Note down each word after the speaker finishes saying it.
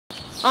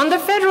On the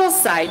federal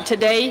side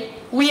today,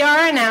 we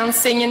are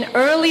announcing an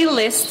early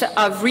list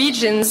of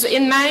regions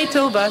in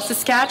Manitoba,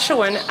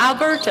 Saskatchewan,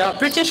 Alberta,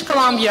 British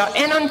Columbia,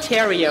 and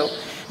Ontario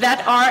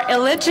that are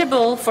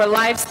eligible for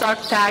livestock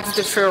tax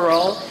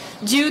deferral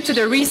due to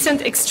the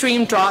recent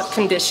extreme drought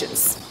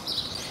conditions.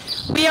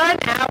 We are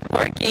now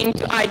working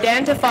to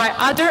identify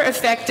other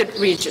affected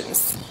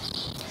regions.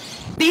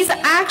 These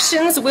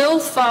actions will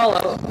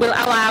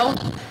allow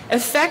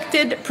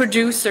affected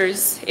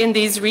producers in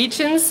these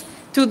regions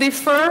to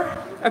defer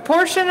a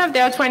portion of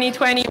their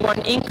 2021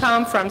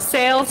 income from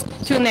sales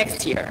to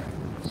next year.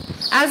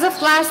 As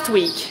of last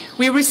week,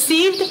 we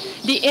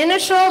received the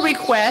initial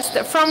request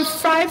from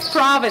 5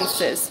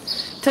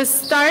 provinces to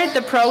start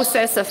the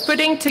process of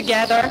putting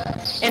together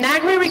an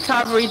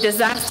agri-recovery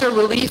disaster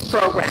relief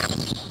program.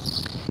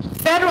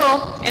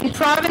 Federal and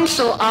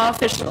provincial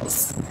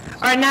officials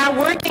are now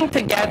working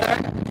together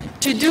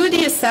to do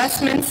the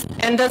assessments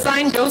and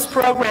design those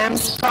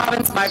programs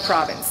province by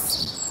province.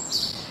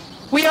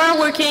 We are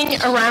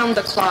working around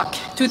the clock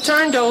to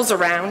turn those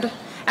around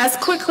as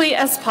quickly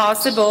as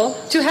possible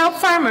to help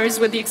farmers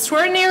with the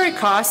extraordinary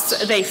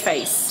costs they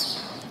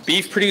face.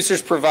 Beef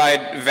producers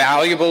provide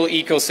valuable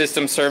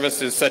ecosystem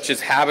services such as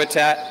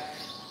habitat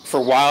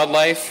for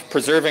wildlife,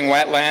 preserving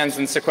wetlands,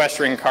 and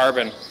sequestering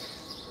carbon.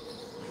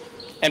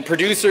 And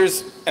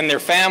producers and their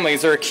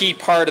families are a key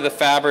part of the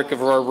fabric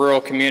of our rural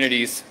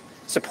communities,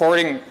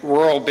 supporting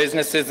rural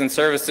businesses and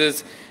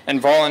services and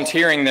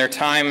volunteering their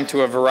time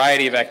to a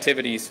variety of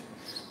activities.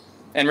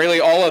 And really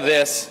all of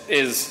this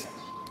is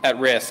at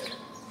risk.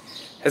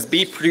 As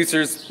beef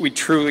producers, we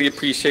truly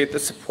appreciate the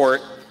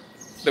support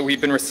that we've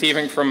been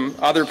receiving from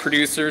other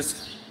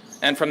producers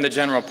and from the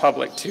general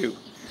public too.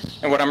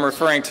 And what I'm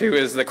referring to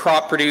is the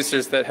crop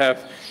producers that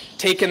have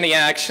taken the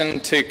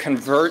action to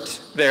convert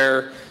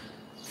their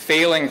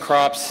failing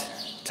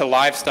crops to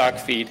livestock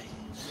feed.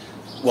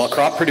 While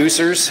crop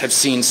producers have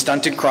seen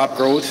stunted crop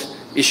growth,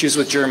 issues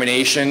with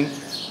germination,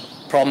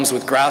 problems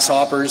with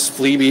grasshoppers,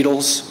 flea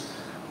beetles,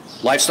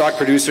 livestock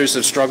producers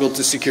have struggled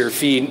to secure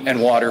feed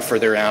and water for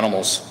their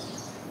animals.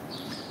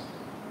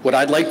 What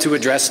I'd like to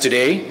address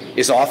today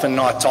is often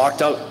not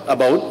talked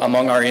about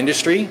among our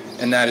industry,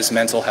 and that is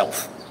mental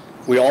health.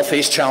 We all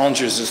face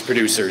challenges as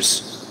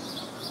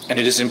producers, and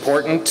it is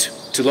important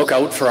to look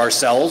out for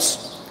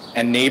ourselves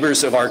and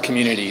neighbors of our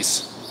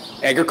communities.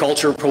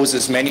 Agriculture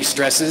poses many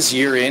stresses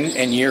year in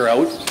and year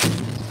out,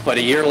 but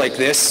a year like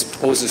this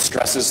poses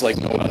stresses like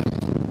no other.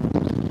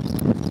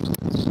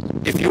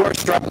 If you are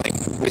struggling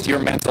with your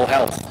mental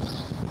health,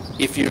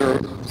 if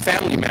your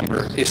family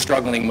member is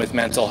struggling with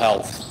mental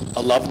health,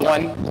 a loved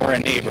one or a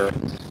neighbor,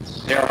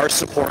 there are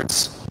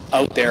supports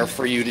out there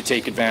for you to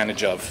take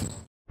advantage of.